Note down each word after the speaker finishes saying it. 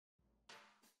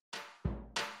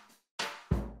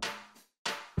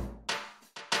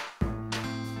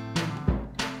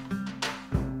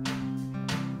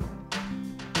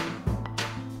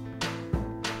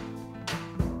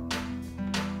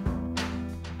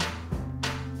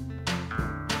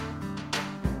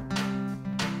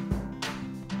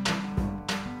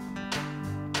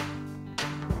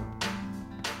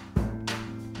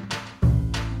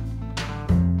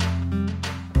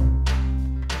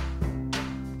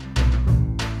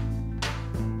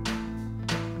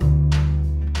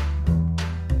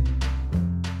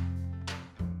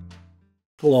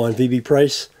Hello, I'm V.B.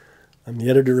 Price. I'm the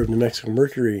editor of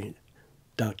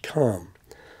NewMexicoMercury.com.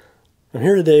 I'm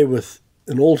here today with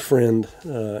an old friend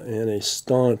and a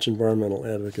staunch environmental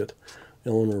advocate,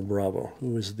 Eleanor Bravo,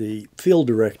 who is the field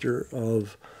director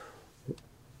of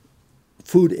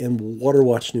Food and Water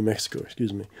Watch New Mexico,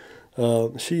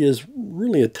 She is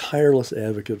really a tireless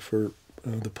advocate for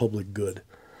the public good.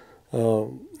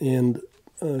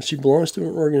 She belongs to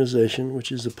an organization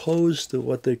which is opposed to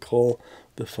what they call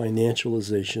the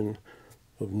financialization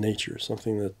of nature,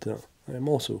 something that I am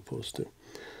also opposed to.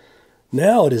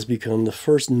 Now it has become the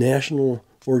first national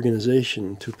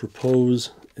organization to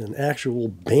propose an actual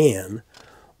ban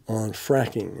on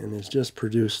fracking, and has just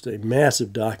produced a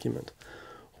massive document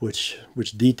which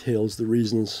details the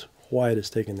reasons why it has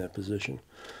taken that position.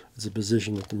 It's a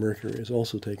position that the Mercury has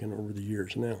also taken over the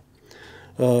years now.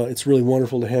 It's really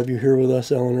wonderful to have you here with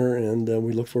us, Eleanor, and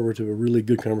we look forward to a really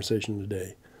good conversation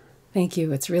today. Thank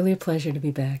you. It's really a pleasure to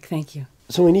be back. Thank you.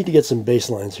 So we need to get some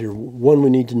baselines here. One, we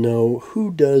need to know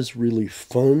who does really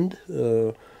fund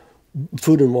Food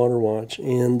and Water Watch,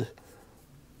 and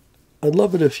I'd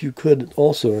love it if you could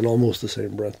also, in almost the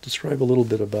same breath, describe a little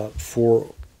bit about,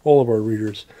 for all of our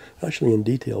readers, actually in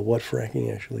detail, what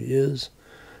fracking actually is,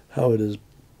 how it has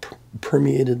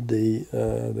permeated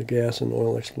the gas and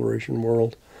oil exploration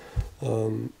world,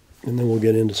 and then we'll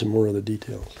get into some more of the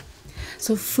details.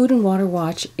 So Food and Water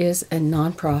Watch is a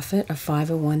nonprofit, a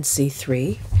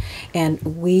 501c3, and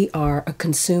we are a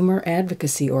consumer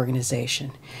advocacy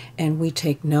organization, and we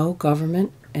take no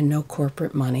government and no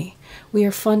corporate money. We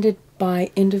are funded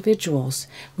by individuals.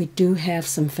 We do have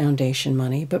some foundation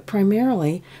money, but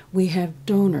primarily we have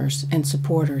donors and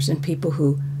supporters and people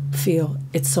who feel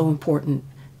it's so important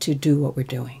to do what we're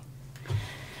doing.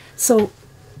 So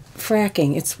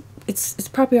fracking, it's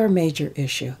probably our major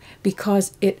issue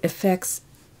because it affects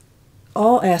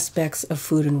all aspects of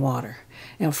food and water.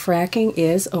 Now, fracking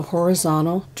is a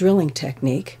horizontal drilling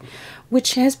technique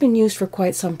which has been used for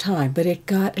quite some time, but it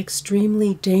got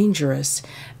extremely dangerous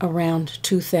around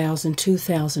 2000,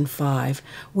 2005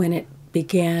 when it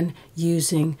began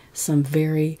using some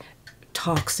very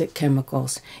toxic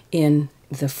chemicals in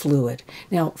the fluid.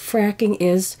 Now, fracking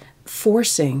is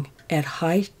forcing at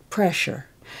high pressure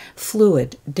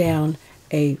fluid down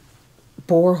a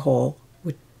borehole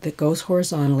that goes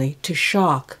horizontally to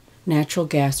shock natural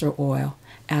gas or oil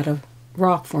out of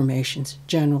rock formations,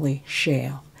 generally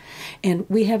shale. And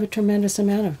we have a tremendous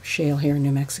amount of shale here in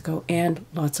New Mexico and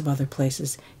lots of other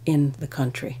places in the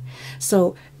country.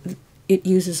 So it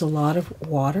uses a lot of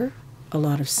water, a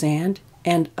lot of sand,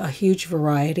 and a huge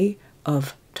variety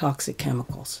of toxic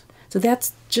chemicals. So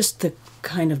that's just the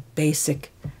kind of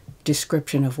basic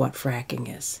description of what fracking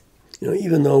is. You know,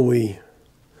 even though we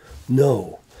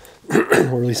know, or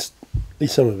at least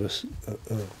some of us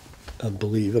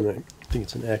believe, and I think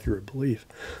it's an accurate belief,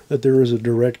 that there is a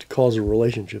direct causal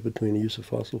relationship between the use of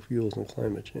fossil fuels and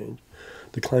climate change.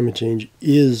 The climate change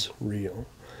is real.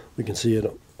 We can see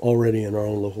it already in our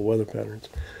own local weather patterns.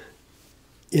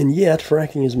 And yet,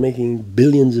 fracking is making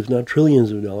billions, if not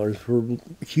trillions of dollars for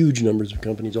huge numbers of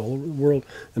companies all over the world,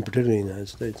 and particularly in the United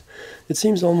States. It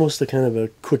seems almost a kind of a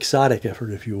quixotic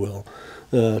effort, if you will,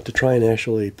 to try and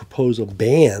actually propose a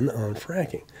ban on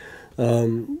fracking.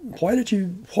 Why did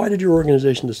your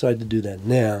organization decide to do that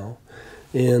now?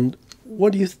 And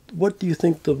what do you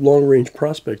think the long-range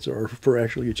prospects are for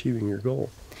actually achieving your goal?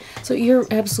 So you're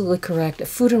absolutely correct.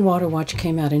 Food and Water Watch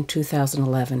came out in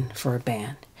 2011 for a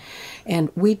ban.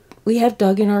 And we have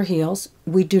dug in our heels.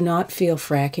 We do not feel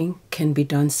fracking can be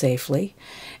done safely.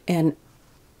 And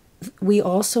we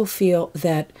also feel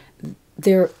that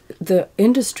the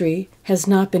industry has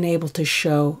not been able to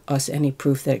show us any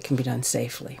proof that it can be done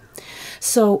safely.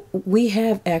 So we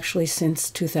have actually, since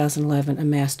 2011,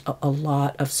 amassed a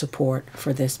lot of support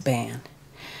for this ban.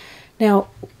 Now,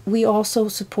 we also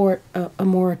support a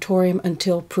moratorium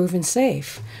until proven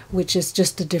safe, which is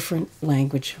just a different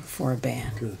language for a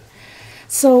ban. Good.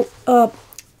 So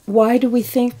why do we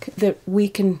think that we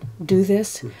can do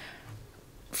this?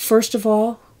 First of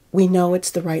all, we know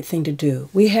it's the right thing to do.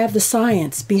 We have the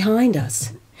science behind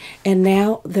us. And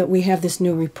now that we have this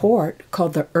new report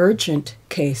called the Urgent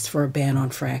Case for a Ban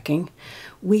on Fracking,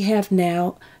 we have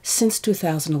now, since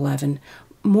 2011,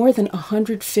 more than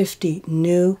 150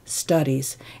 new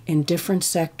studies in different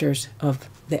sectors of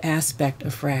the aspect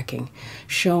of fracking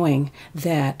showing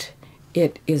that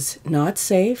it is not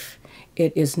safe,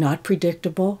 it is not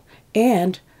predictable,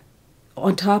 and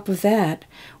on top of that,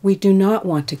 we do not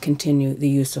want to continue the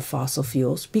use of fossil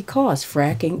fuels because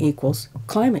fracking equals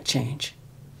climate change.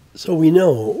 So we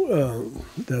know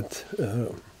that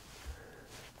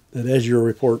as your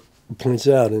report points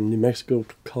out, in New Mexico,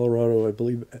 Colorado, I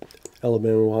believe,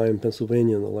 Alabama, Ohio, and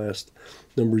Pennsylvania, in the last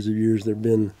numbers of years, there have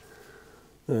been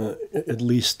at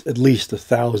least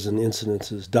 1,000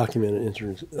 incidences, documented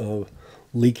incidents of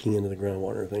leaking into the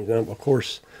groundwater and things. Now, of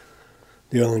course,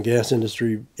 the oil and gas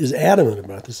industry is adamant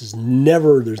about this. There's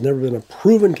never been a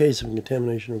proven case of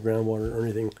contamination of groundwater or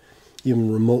anything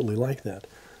even remotely like that.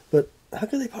 But how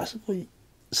could they possibly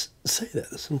say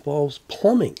that? This involves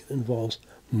plumbing. It involves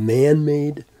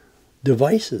man-made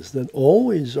devices that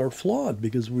always are flawed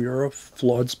because we are a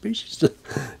flawed species.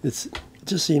 It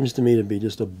just seems to me to be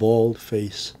just a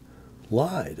bald-faced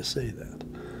lie to say that.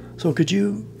 So could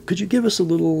you give us a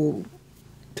little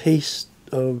taste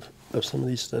of some of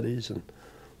these studies and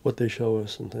what they show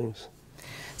us and things?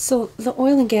 So the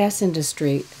oil and gas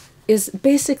industry is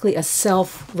basically a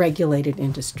self-regulated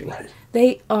industry. Right.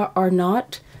 They are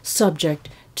not subject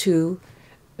to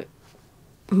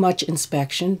much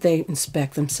inspection. They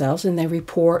inspect themselves and they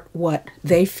report what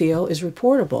they feel is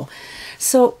reportable.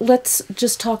 So let's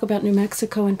just talk about New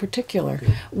Mexico in particular.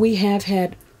 Okay. We have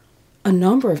had a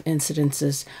number of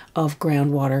incidences of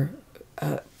groundwater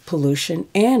pollution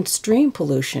and stream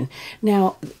pollution.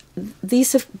 Now,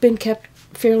 these have been kept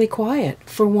fairly quiet.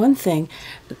 For one thing,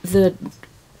 the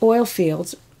oil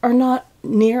fields are not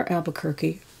near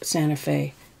Albuquerque, Santa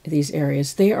Fe, these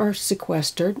areas. They are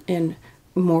sequestered in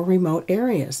more remote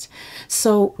areas.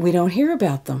 So we don't hear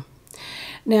about them.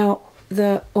 Now,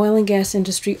 the oil and gas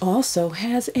industry also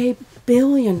has a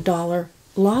billion-dollar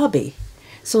lobby.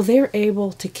 So they're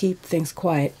able to keep things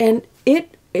quiet. And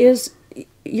it is,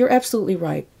 you're absolutely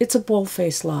right, it's a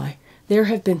bold-faced lie. There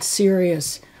have been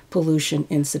serious pollution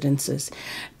incidences.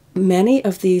 Many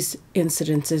of these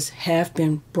incidences have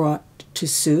been brought to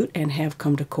suit and have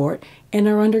come to court and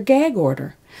are under gag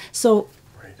order. So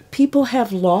people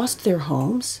have lost their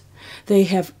homes. They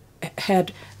have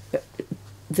had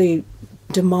the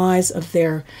demise of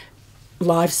their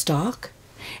livestock,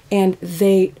 and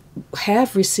they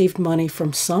have received money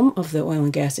from some of the oil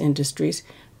and gas industries,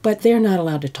 but they're not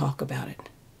allowed to talk about it.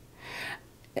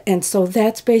 And so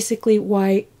that's basically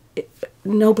why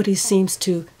nobody seems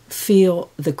to feel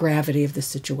the gravity of the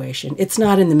situation. It's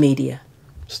not in the media.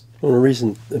 Well, a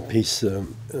recent piece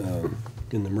in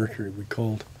the Mercury we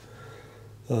called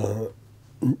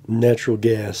natural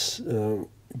gas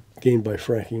gained by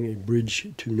fracking a bridge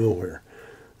to nowhere,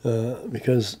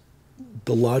 because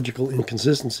the logical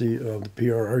inconsistency of the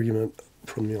PR argument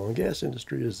from the oil and gas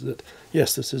industry is that,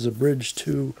 yes, this is a bridge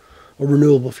to a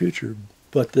renewable future,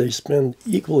 but they spend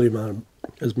equally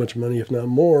as much money, if not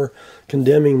more,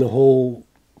 condemning the whole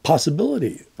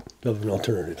possibility of an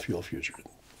alternative fuel future.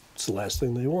 It's the last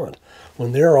thing they want.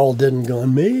 When they're all dead and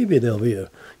gone, maybe there'll be a,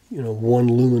 1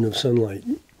 lumen of sunlight,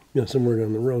 somewhere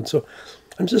down the road. So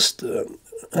I'm just I'm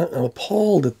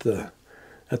appalled at the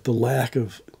lack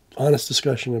of honest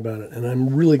discussion about it, and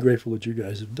I'm really grateful that you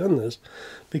guys have done this,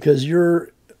 because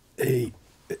you're a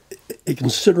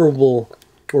considerable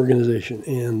organization,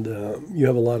 and you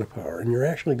have a lot of power, and you're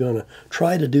actually going to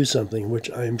try to do something which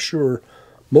I am sure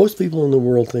most people in the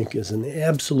world think is an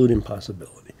absolute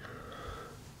impossibility.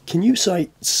 Can you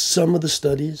cite some of the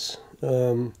studies,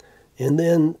 and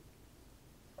then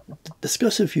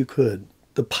discuss, if you could,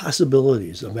 the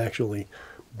possibilities of actually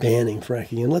banning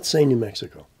fracking in, let's say, New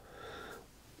Mexico?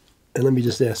 And let me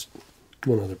just ask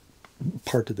one other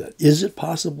part to that. Is it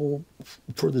possible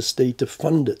for the state to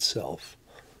fund itself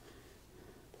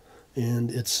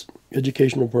and its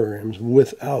educational programs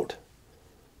without,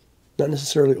 not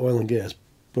necessarily oil and gas,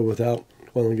 but without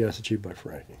oil and gas achieved by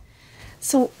fracking?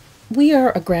 So we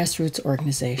are a grassroots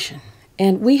organization,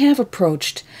 and we have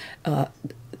approached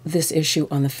this issue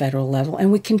on the federal level,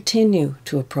 and we continue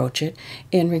to approach it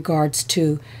in regards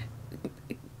to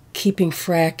keeping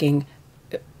fracking.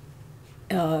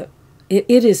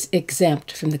 It is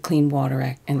exempt from the Clean Water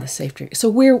Act and the Safe Drinking. So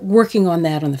we're working on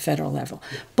that on the federal level.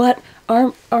 But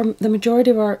the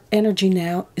majority of our energy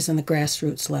now is on the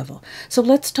grassroots level. So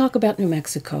let's talk about New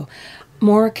Mexico.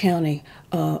 Mora County,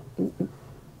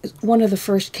 one of the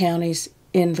first counties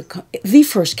the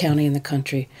first county in the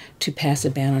country to pass a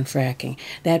ban on fracking.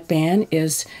 That ban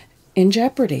is in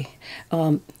jeopardy.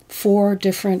 4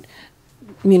 different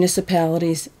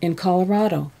municipalities in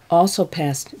Colorado also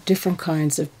passed different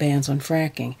kinds of bans on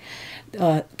fracking.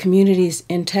 Communities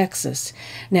in Texas.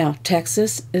 Now,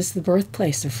 Texas is the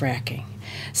birthplace of fracking.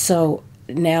 So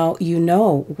now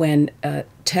when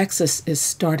Texas is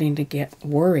starting to get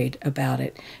worried about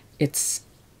it, it's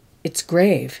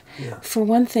grave. Yeah. For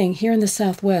one thing, here in the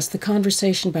Southwest, the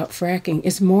conversation about fracking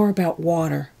is more about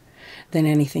water than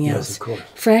anything else. Yes, of course.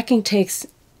 Fracking takes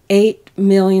 8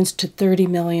 million to 30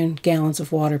 million gallons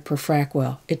of water per frac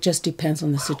well. It just depends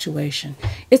on the situation.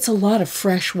 It's a lot of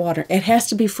fresh water. It has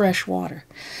to be fresh water.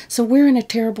 So we're in a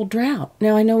terrible drought.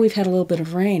 Now, I know we've had a little bit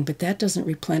of rain, but that doesn't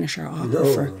replenish our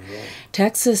aquifer. No.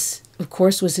 Texas, of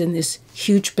course, was in this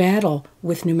huge battle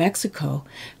with New Mexico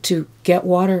to get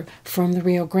water from the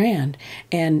Rio Grande,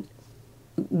 and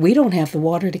we don't have the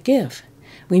water to give.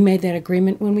 We made that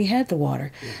agreement when we had the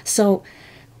water. So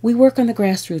we work on the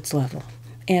grassroots level,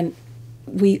 and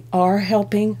we are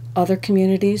helping other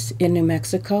communities in New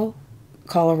Mexico,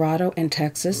 Colorado, and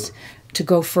Texas to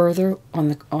go further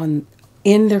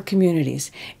in their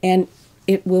communities. And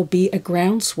it will be a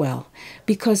groundswell,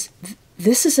 because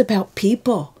this is about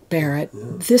people, Barrett.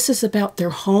 This is about their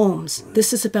homes.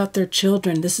 This is about their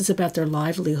children. This is about their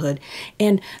livelihood.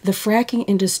 And the fracking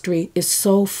industry is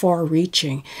so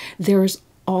far-reaching. There's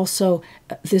also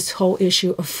this whole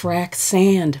issue of frack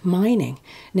sand mining.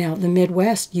 Now, the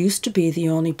Midwest used to be the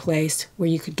only place where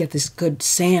you could get this good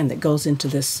sand that goes into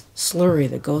this slurry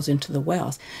that goes into the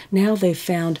wells. Now they've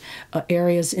found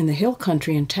areas in the hill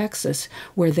country in Texas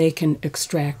where they can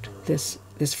extract this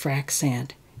frack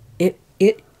sand.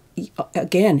 It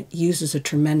again uses a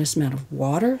tremendous amount of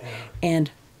water and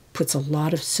puts a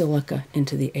lot of silica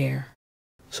into the air.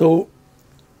 So,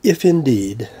 if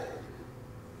indeed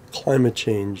climate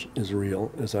change is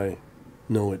real, as I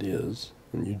know it is,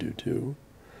 and you do too,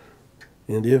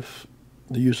 and if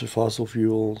the use of fossil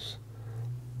fuels,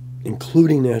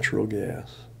 including natural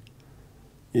gas,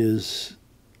 has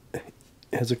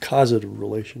a causative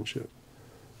relationship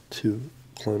to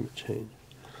climate change,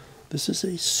 this is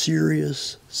a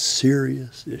serious,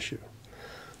 serious issue.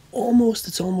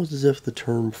 It's almost as if the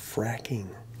term fracking,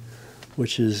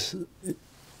 which it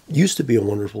used to be a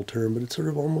wonderful term, but it's sort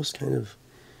of almost kind of,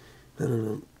 I don't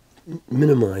know,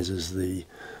 minimizes the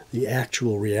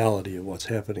actual reality of what's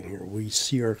happening here. We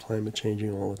see our climate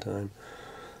changing all the time.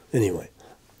 Anyway,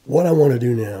 what I want to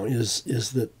do now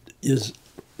is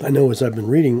I know as I've been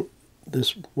reading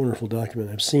this wonderful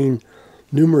document, I've seen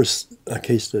numerous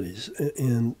case studies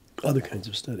and other kinds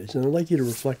of studies, and I'd like you to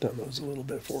reflect on those a little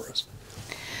bit for us.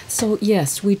 So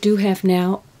yes, we do have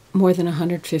now more than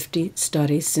 150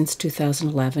 studies since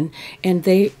 2011, and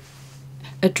they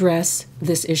address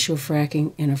this issue of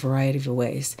fracking in a variety of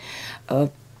ways.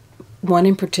 One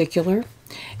in particular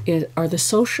are the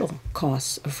social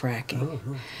costs of fracking.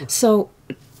 So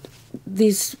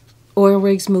these oil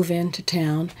rigs move into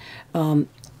town,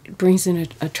 brings in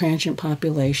a transient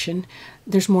population.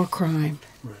 There's more crime.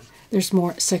 Right. There's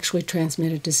more sexually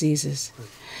transmitted diseases. Right.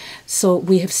 So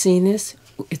we have seen this.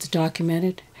 It's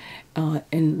documented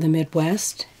in the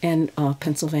Midwest and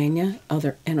Pennsylvania,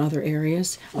 other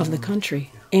areas of the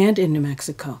country, and in New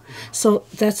Mexico. So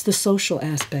that's the social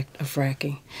aspect of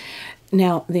fracking.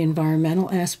 Now, the environmental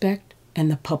aspect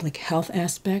and the public health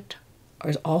aspect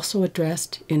are also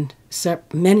addressed in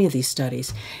many of these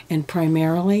studies, and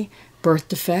primarily birth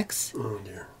defects,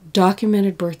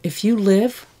 documented birth. If you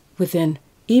live within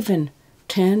even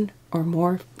 10 or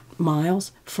more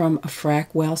miles from a frack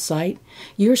well site,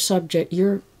 you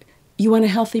want a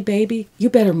healthy baby, you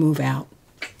better move out.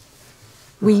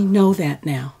 We know that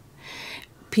now.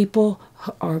 People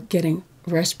are getting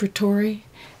respiratory,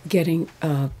 getting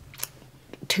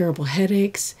terrible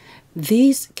headaches.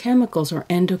 These chemicals are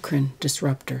endocrine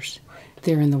disruptors.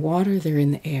 They're in the water, they're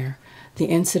in the air. The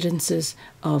incidences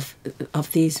of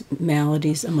these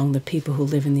maladies among the people who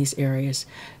live in these areas,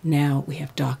 now we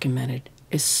have documented,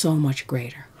 is so much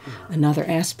greater. Another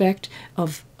aspect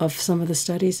of some of the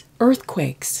studies,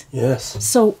 earthquakes. Yes.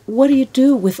 So what do you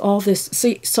do with all this?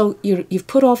 So you've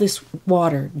put all this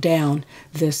water down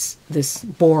this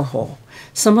borehole.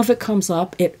 Some of it comes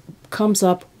up. It comes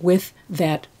up with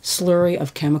that slurry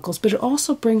of chemicals, but it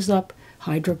also brings up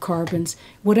hydrocarbons,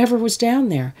 whatever was down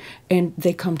there, and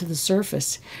they come to the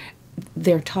surface.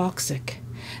 They're toxic.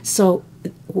 So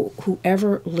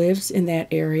whoever lives in that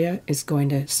area is going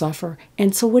to suffer.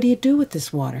 And so what do you do with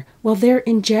this water? Well, they're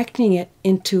injecting it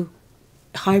into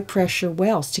high-pressure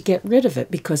wells to get rid of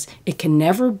it, because it can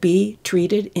never be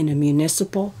treated in a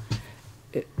municipal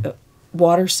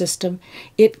water system.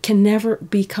 It can never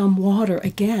become water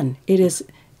again. It is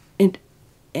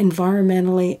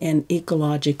environmentally and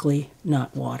ecologically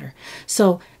not water.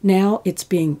 So now it's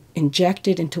being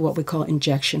injected into what we call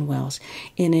injection wells.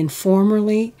 In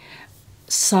informally,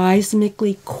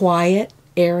 seismically quiet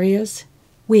areas,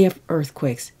 we have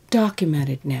earthquakes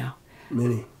documented now.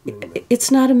 Many.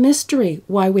 It's not a mystery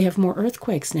why we have more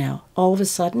earthquakes now. All of a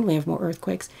sudden we have more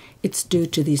earthquakes. It's due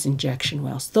to these injection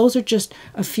wells. Those are just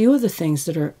a few of the things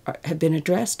that have been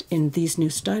addressed in these new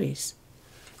studies.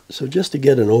 So just to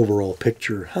get an overall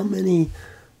picture, how many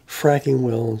fracking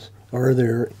wells are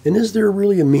there, and is there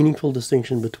really a meaningful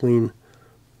distinction between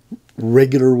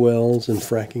regular wells and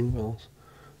fracking wells?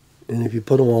 And if you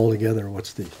put them all together,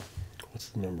 what's the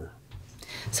number?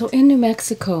 So in New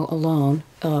Mexico alone,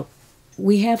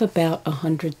 we have about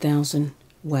 100,000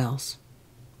 wells,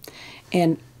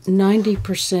 and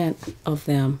 90% of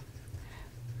them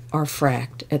are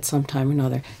fracked at some time or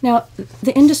another. Now,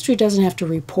 the industry doesn't have to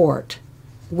report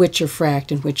which are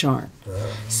fracked and which aren't.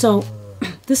 So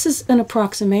this is an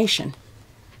approximation.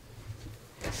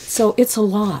 So it's a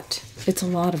lot. It's a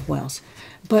lot of wells.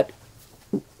 But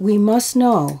we must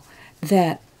know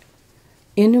that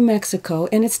in New Mexico,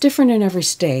 and it's different in every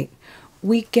state,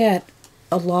 we get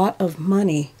a lot of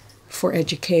money for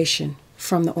education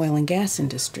from the oil and gas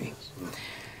industry.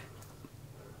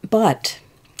 But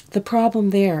the problem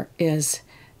there is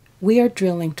we are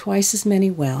drilling twice as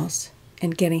many wells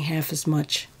and getting half as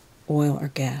much oil or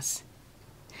gas.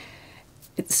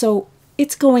 So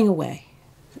it's going away.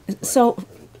 So,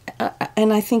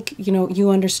 and I think, you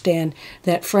understand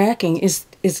that fracking is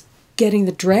getting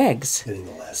the dregs. Getting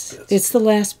the last bits. It's the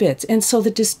last bits. And so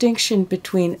the distinction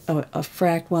between a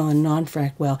fracked well and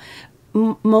non-fracked well,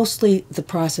 mostly the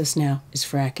process now is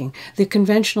fracking. The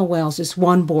conventional wells is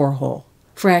one borehole.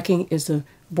 Fracking is a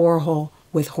borehole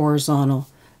with horizontal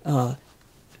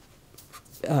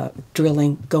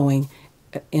drilling going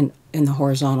in the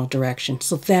horizontal direction.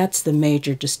 So that's the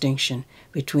major distinction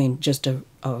between just a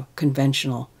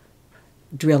conventional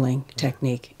drilling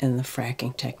technique and the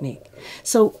fracking technique.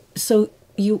 So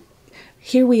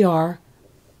here we are.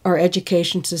 Our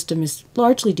education system is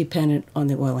largely dependent on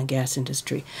the oil and gas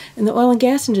industry. And the oil and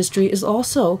gas industry is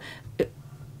also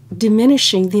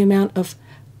diminishing the amount of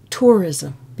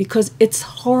tourism because it's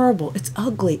horrible, it's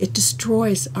ugly, it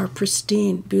destroys our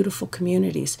pristine, beautiful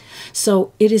communities.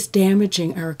 So it is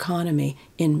damaging our economy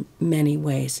in many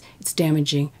ways. It's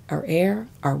damaging our air,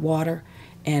 our water,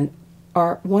 and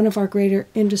one of our greater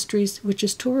industries, which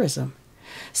is tourism.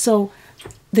 So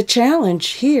the challenge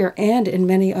here and in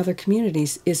many other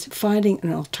communities is finding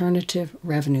an alternative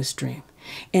revenue stream.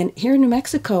 And here in New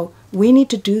Mexico, we need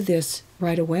to do this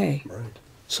right away. Right.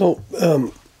 So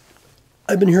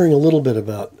I've been hearing a little bit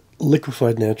about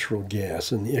liquefied natural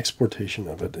gas and the exportation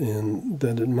of it, and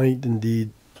that it might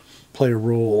indeed play a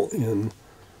role in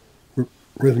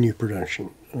revenue production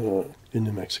in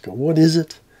New Mexico. What is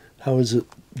it? How is it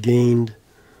gained?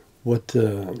 What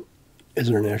is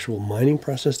there an actual mining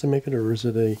process to make it, or is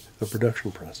it a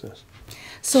production process?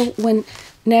 So when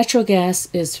natural gas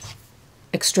is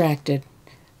extracted,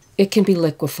 it can be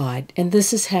liquefied, and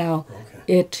this is how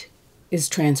it is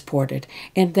transported.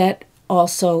 And that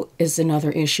also is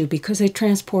another issue because they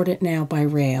transport it now by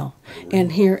rail.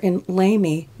 And here in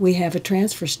Lamy, we have a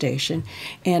transfer station,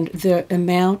 and the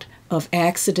amount of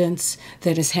accidents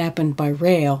that has happened by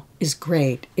rail is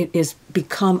great. It has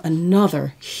become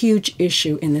another huge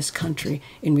issue in this country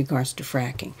in regards to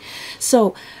fracking.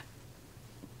 So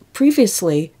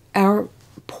previously, our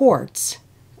ports,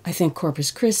 I think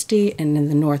Corpus Christi and in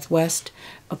the Northwest,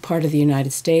 a part of the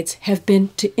United States, have been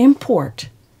to import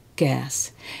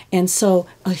gas. And so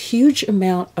a huge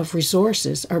amount of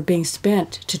resources are being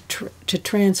spent to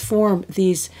transform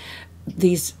these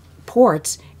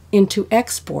ports into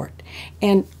export.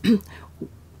 And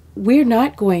we're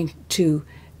not going to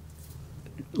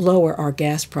lower our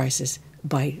gas prices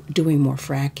by doing more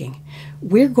fracking.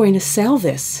 We're going to sell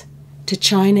this to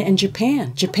China and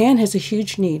Japan. Japan has a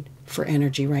huge need for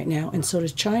energy right now, and so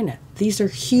does China. These are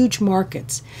huge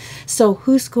markets. So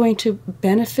who's going to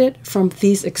benefit from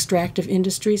these extractive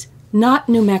industries? Not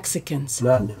New Mexicans,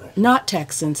 not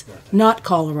Texans, not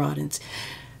Coloradans.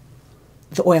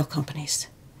 The oil companies.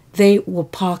 They will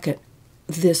pocket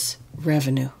this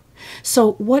revenue.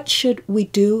 So what should we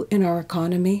do in our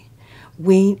economy?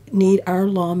 We need our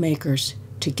lawmakers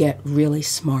to get really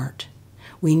smart.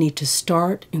 We need to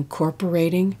start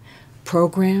incorporating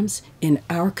programs in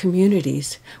our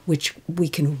communities which we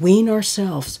can wean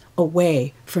ourselves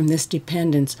away from this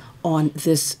dependence on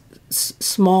this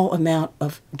small amount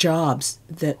of jobs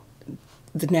that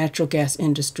the natural gas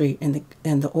industry and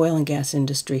the oil and gas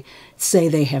industry say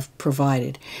they have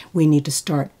provided. We need to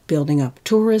start building up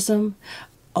tourism,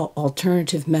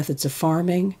 alternative methods of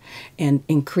farming, and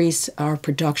increase our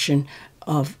production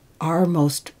of our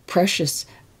most precious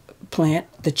plant,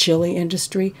 the chili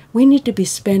industry. We need to be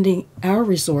spending our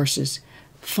resources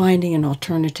finding an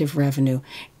alternative revenue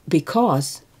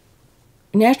because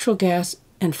natural gas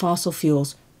and fossil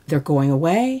fuels, they're going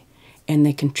away, and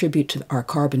they contribute to our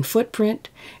carbon footprint,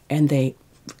 and they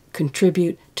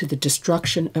contribute to the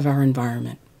destruction of our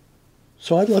environment.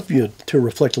 So I'd love you to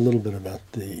reflect a little bit about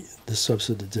the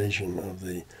subsidization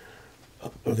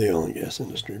of the oil and gas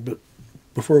industry. But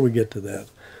before we get to that,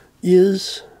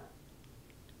 is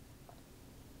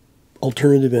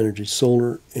alternative energy,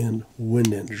 solar and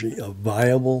wind energy, a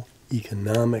viable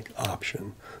economic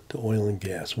option to oil and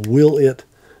gas? Will it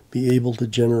be able to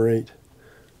generate,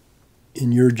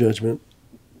 in your judgment,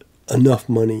 enough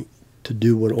money to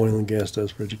do what oil and gas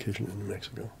does for education in New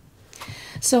Mexico?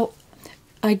 So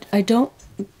I don't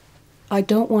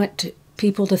want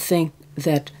people to think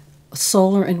that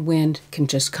solar and wind can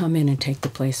just come in and take the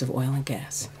place of oil and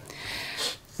gas.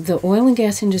 The oil and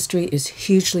gas industry is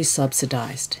hugely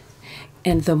subsidized,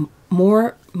 and the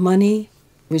more money,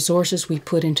 resources we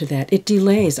put into that, it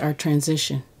delays our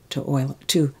transition to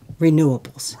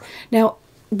renewables. Now,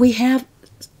 we have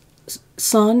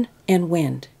sun and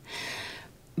wind,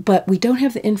 but we don't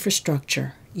have the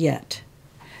infrastructure yet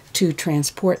to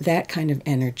transport that kind of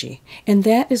energy. And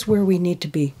that is where we need to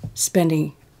be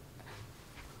spending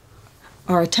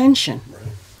our attention.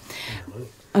 Right.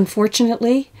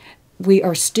 Unfortunately, we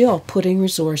are still putting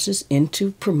resources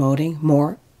into promoting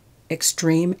more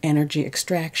extreme energy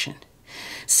extraction.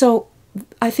 So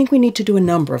I think we need to do a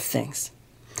number of things.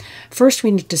 First,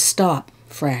 we need to stop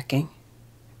fracking.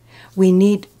 We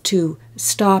need to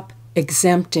stop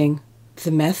exempting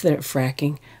the method of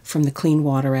fracking from the Clean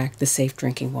Water Act, the Safe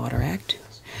Drinking Water Act.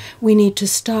 We need to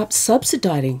stop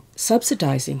subsidizing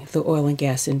the oil and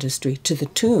gas industry to the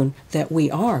tune that we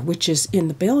are, which is in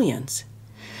the billions.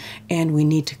 And we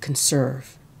need to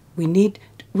conserve. We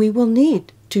will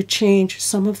need to change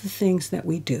some of the things that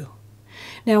we do.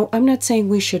 Now, I'm not saying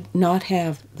we should not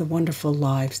have the wonderful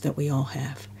lives that we all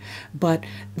have, but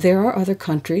there are other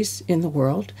countries in the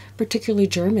world, particularly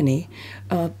Germany,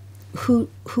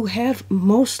 who have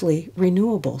mostly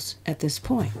renewables at this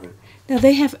point. Now,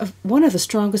 they have one of the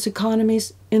strongest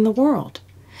economies in the world,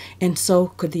 and so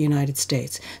could the United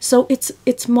States. So it's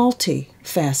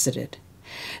multifaceted.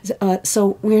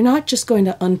 So we're not just going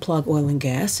to unplug oil and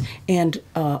gas and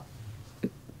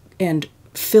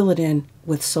fill it in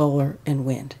with solar and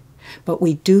wind. But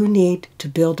we do need to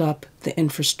build up the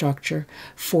infrastructure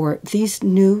for these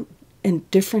new and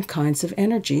different kinds of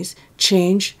energies,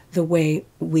 change the way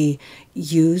we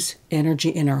use energy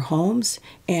in our homes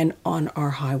and on our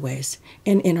highways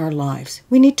and in our lives.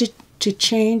 We need to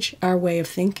change our way of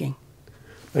thinking.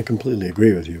 I completely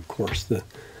agree with you, of course. The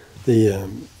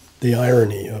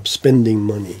irony of spending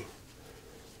money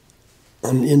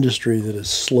on an industry that is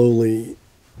slowly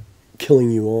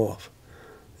killing you off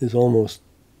is almost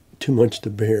too much to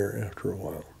bear after a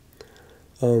while.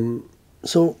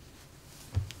 So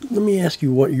let me ask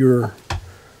you what your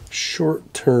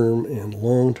short-term and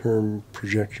long-term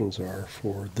projections are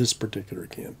for this particular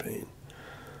campaign.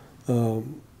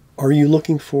 Are you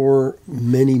looking for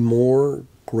many more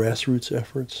grassroots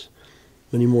efforts,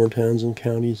 many more towns and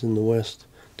counties in the West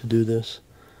to do this?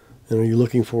 And are you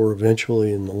looking for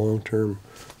eventually in the long term,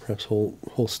 perhaps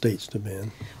whole states to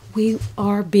ban? We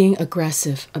are being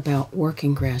aggressive about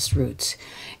working grassroots,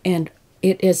 and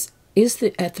it is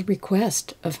at the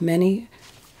request of many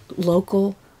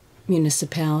local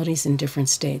municipalities in different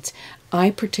states.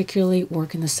 I particularly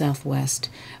work in the Southwest,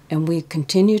 and we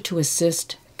continue to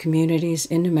assist communities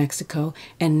in New Mexico,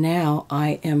 and now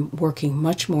I am working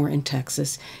much more in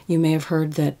Texas. You may have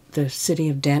heard that the city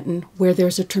of Denton, where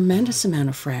there's a tremendous amount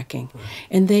of fracking,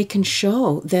 and they can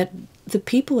show that the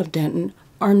people of Denton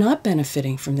are not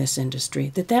benefiting from this industry,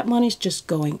 that money's just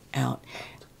going out.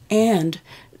 And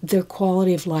their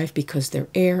quality of life, because their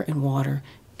air and water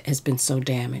has been so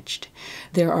damaged.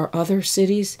 There are other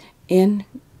cities in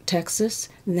Texas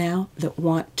now that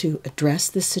want to address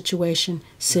this situation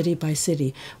city by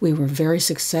city. We were very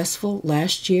successful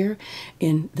last year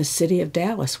in the city of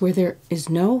Dallas, where there is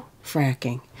no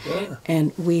fracking. Yeah.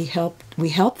 And we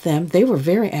helped them. They were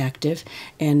very active,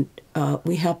 and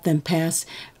we helped them pass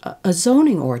a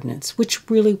zoning ordinance, which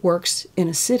really works in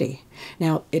a city.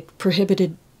 Now, it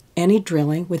prohibited any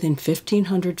drilling within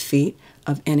 1,500 feet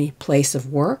of any place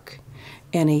of work,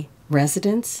 any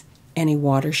residence, any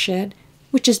watershed,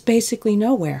 which is basically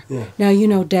nowhere. Yeah. Now, you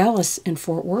know, Dallas and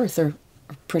Fort Worth are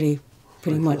pretty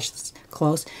much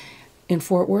close. In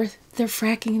Fort Worth, they're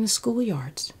fracking in the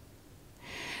schoolyards.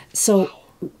 So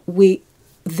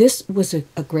this was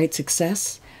a great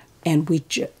success, and we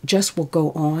just will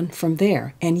go on from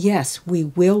there. And yes, we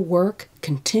will work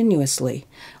continuously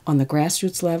on the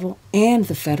grassroots level and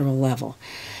the federal level.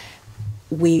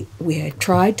 We had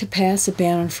tried to pass a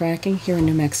ban on fracking here in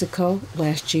New Mexico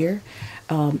last year,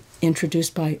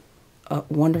 introduced by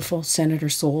wonderful Senator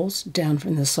Souls down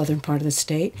from the southern part of the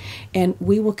state, and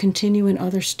we will continue in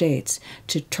other states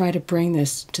to try to bring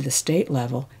this to the state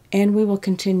level, and we will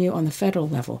continue on the federal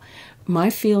level. My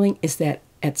feeling is that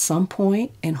at some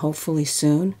point, and hopefully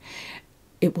soon,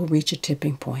 it will reach a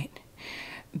tipping point.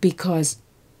 Because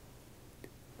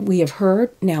we have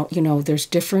heard, now, there's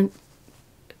different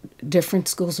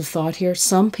schools of thought here.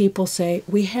 Some people say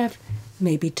we have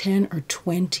maybe 10 or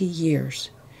 20 years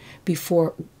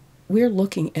before we're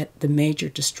looking at the major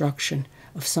destruction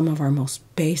of some of our most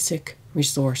basic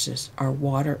resources, our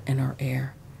water and our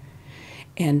air.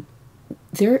 And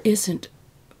that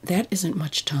isn't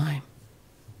much time.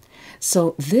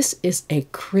 So this is a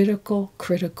critical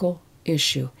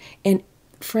issue. And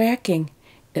fracking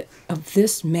of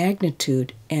this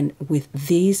magnitude and with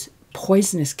these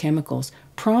poisonous chemicals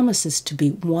promises to be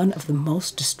one of the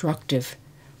most destructive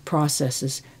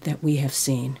processes that we have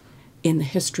seen in the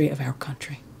history of our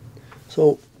country.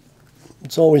 So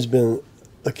it's always been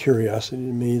a curiosity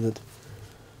to me that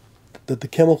the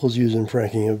chemicals used in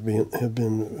fracking have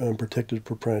been protected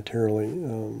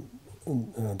proprietarily.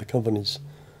 The companies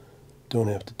don't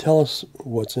have to tell us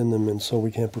what's in them, and so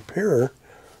we can't prepare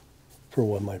for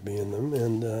what might be in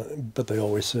them. But they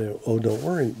always say, "Oh, don't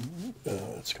worry,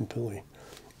 it's completely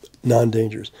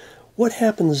non-dangerous." What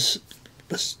happens?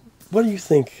 What do you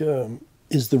think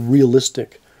is the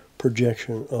realistic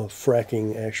projection of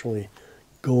fracking actually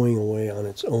going away on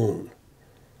its own?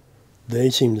 They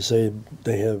seem to say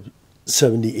they have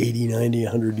 70, 80, 90,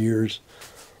 100 years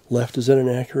left. Is that an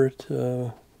accurate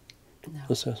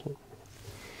assessment?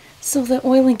 So the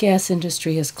oil and gas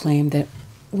industry has claimed that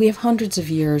we have hundreds of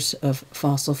years of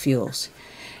fossil fuels.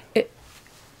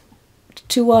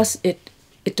 To us, it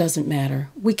doesn't matter.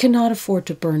 We cannot afford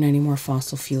to burn any more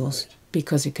fossil fuels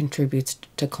because it contributes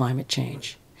to climate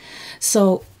change.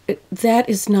 So that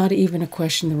is not even a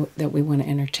question that we want to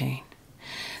entertain.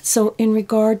 So in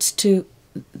regards to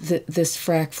this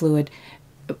frac fluid,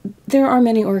 there are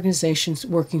many organizations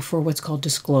working for what's called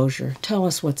disclosure. Tell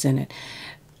us what's in it.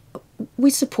 We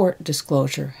support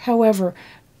disclosure. However,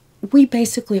 we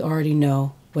basically already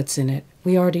know what's in it.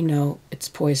 We already know it's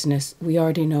poisonous. We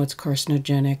already know it's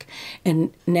carcinogenic.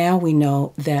 And now we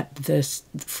know that this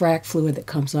frac fluid that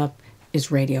comes up is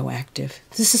radioactive.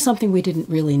 This is something we didn't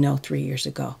really know 3 years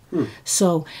ago.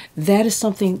 So that is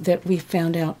something that we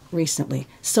found out recently.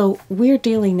 So we're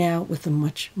dealing now with a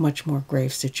much more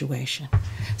grave situation.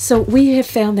 So we have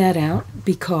found that out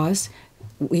because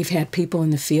we've had people in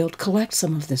the field collect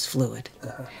some of this fluid.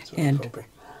 That's what I was hoping.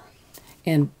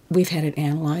 And we've had it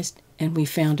analyzed, and we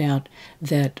found out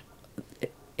that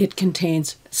it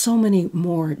contains so many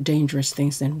more dangerous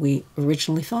things than we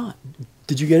originally thought.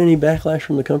 Did you get any backlash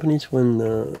from the companies when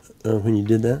you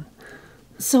did that?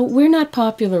 So we're not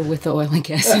popular with the oil and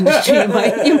gas industry,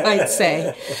 you might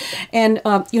say. And,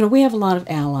 we have a lot of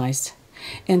allies.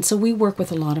 And so we work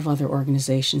with a lot of other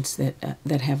organizations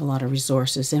that have a lot of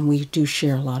resources, and we do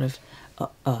share a lot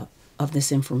of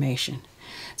this information.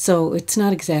 So it's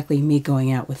not exactly me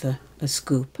going out with a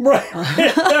scoop. Right.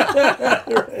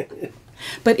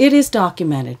 But it is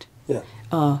documented. Yeah.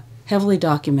 Heavily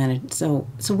documented. So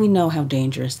we know how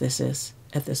dangerous this is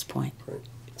at this point. Right.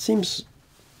 It seems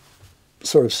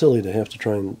sort of silly to have to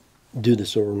try and do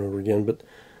this over and over again, but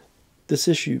this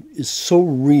issue is so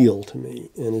real to me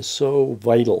and is so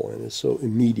vital and is so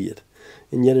immediate,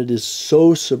 and yet it is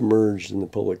so submerged in the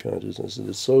public consciousness. It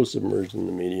is so submerged in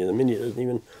the media. The media doesn't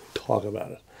even talk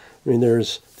about it. I mean,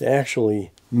 to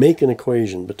actually make an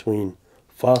equation between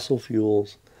fossil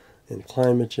fuels and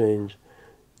climate change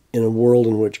in a world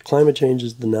in which climate change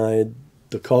is denied,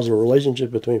 the causal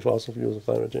relationship between fossil fuels and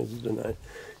climate change is denied.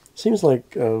 It seems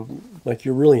like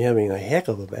you're really having a heck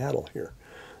of a battle here.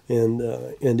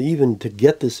 And even to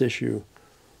get this issue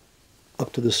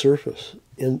up to the surface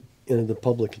into the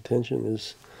public attention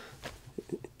is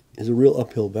a real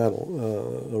uphill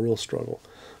battle, a real struggle.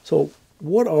 So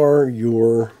what are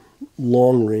your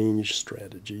long-range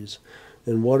strategies,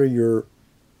 and what are your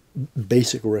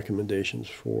basic recommendations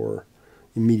for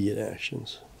immediate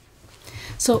actions?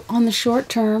 So on the short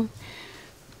term,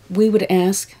 we would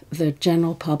ask the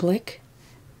general public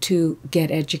to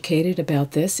get educated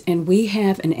about this. And we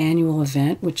have an annual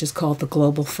event which is called the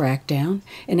Global Frackdown.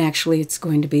 And actually it's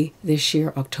going to be this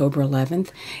year, October 11th.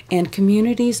 And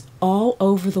communities all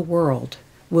over the world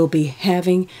will be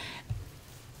having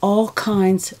all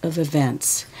kinds of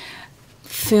events,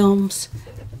 films,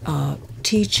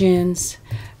 teach-ins,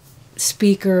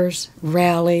 speakers,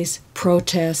 rallies,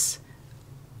 protests,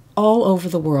 all over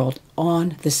the world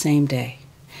on the same day.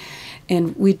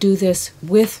 And we do this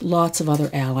with lots of other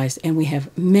allies, and we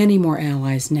have many more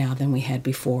allies now than we had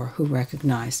before who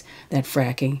recognize that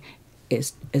fracking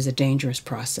is a dangerous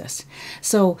process.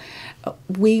 So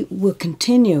we will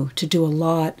continue to do a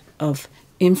lot of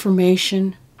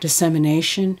information,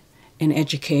 dissemination, and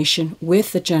education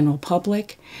with the general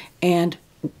public and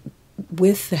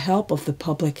with the help of the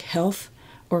public health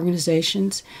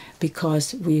organizations,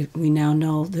 because we now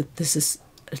know that this is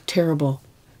a terrible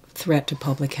threat to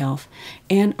public health,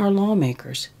 and our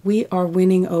lawmakers. We are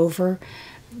winning over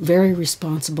very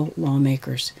responsible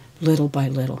lawmakers little by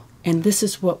little. And this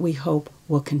is what we hope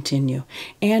will continue.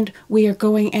 And we are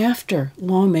going after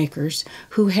lawmakers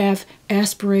who have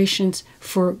aspirations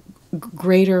for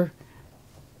greater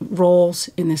roles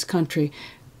in this country,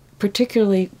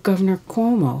 particularly Governor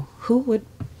Cuomo, who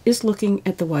is looking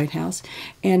at the White House.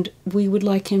 And we would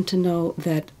like him to know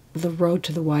that the road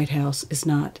to the White House is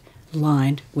not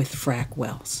lined with frack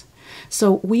wells.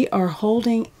 So we are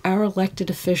holding our elected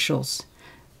officials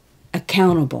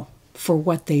accountable for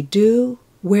what they do,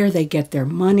 where they get their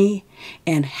money,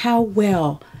 and how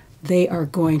well they are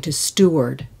going to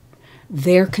steward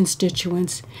their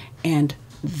constituents and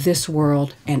this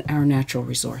world and our natural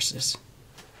resources.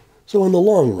 So in the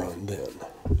long run, then,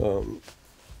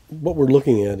 what we're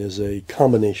looking at is a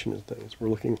combination of things. We're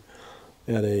looking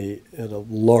at a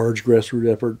large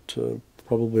grassroots effort,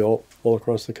 probably all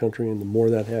across the country, and the more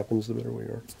that happens, the better we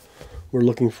are. We're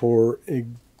looking for a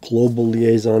global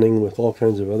liaisoning with all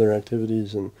kinds of other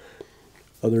activities and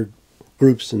other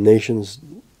groups and nations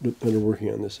that are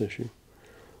working on this issue.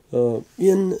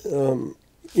 In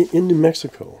New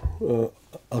Mexico,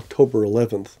 October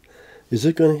 11th,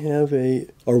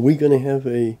 are we going to have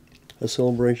a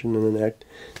celebration and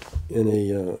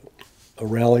a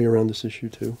rally around this issue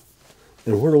too?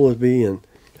 And where will it be, and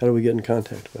how do we get in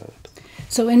contact about it?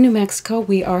 So in New Mexico,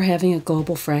 we are having a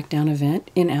global frackdown event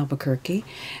in Albuquerque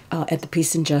at the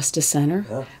Peace and Justice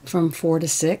Center from 4 to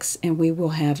 6, and we will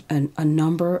have a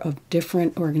number of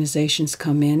different organizations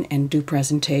come in and do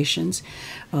presentations.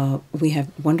 We have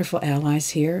wonderful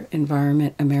allies here,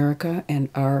 Environment America, and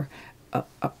our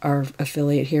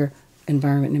affiliate here,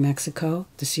 Environment New Mexico,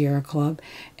 the Sierra Club,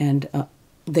 and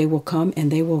they will come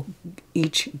and they will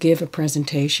each give a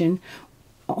presentation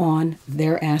on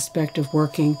their aspect of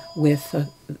working with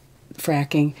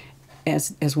fracking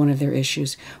as one of their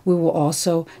issues. We will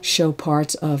also show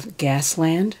parts of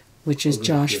Gasland, which is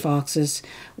Josh Fox's.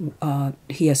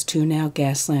 He has two now,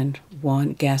 Gasland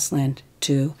 1, Gasland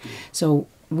 2. So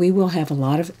we will have a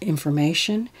lot of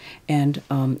information and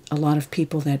a lot of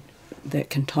people that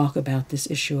can talk about this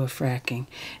issue of fracking.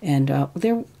 And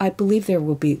I believe there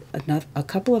will be a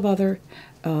couple of other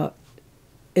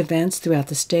events throughout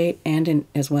the state and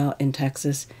as well in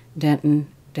Texas, Denton,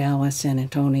 Dallas, San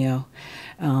Antonio.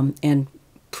 And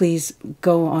please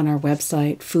go on our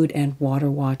website,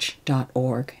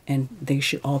 foodandwaterwatch.org, and they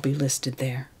should all be listed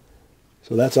there.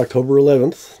 So that's October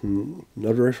 11th,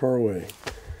 not very far away.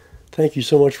 Thank you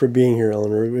so much for being here,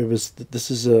 Eleanor.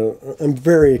 I'm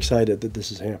very excited that this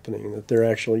is happening, that there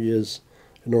actually is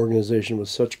an organization with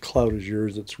such clout as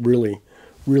yours that's really,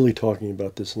 really talking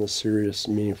about this in a serious,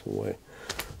 meaningful way.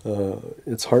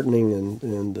 It's heartening,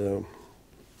 and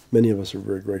many of us are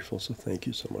very grateful, so thank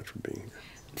you so much for being here.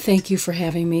 Thank you for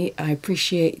having me. I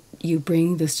appreciate you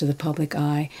bringing this to the public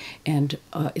eye, and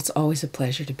it's always a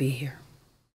pleasure to be here.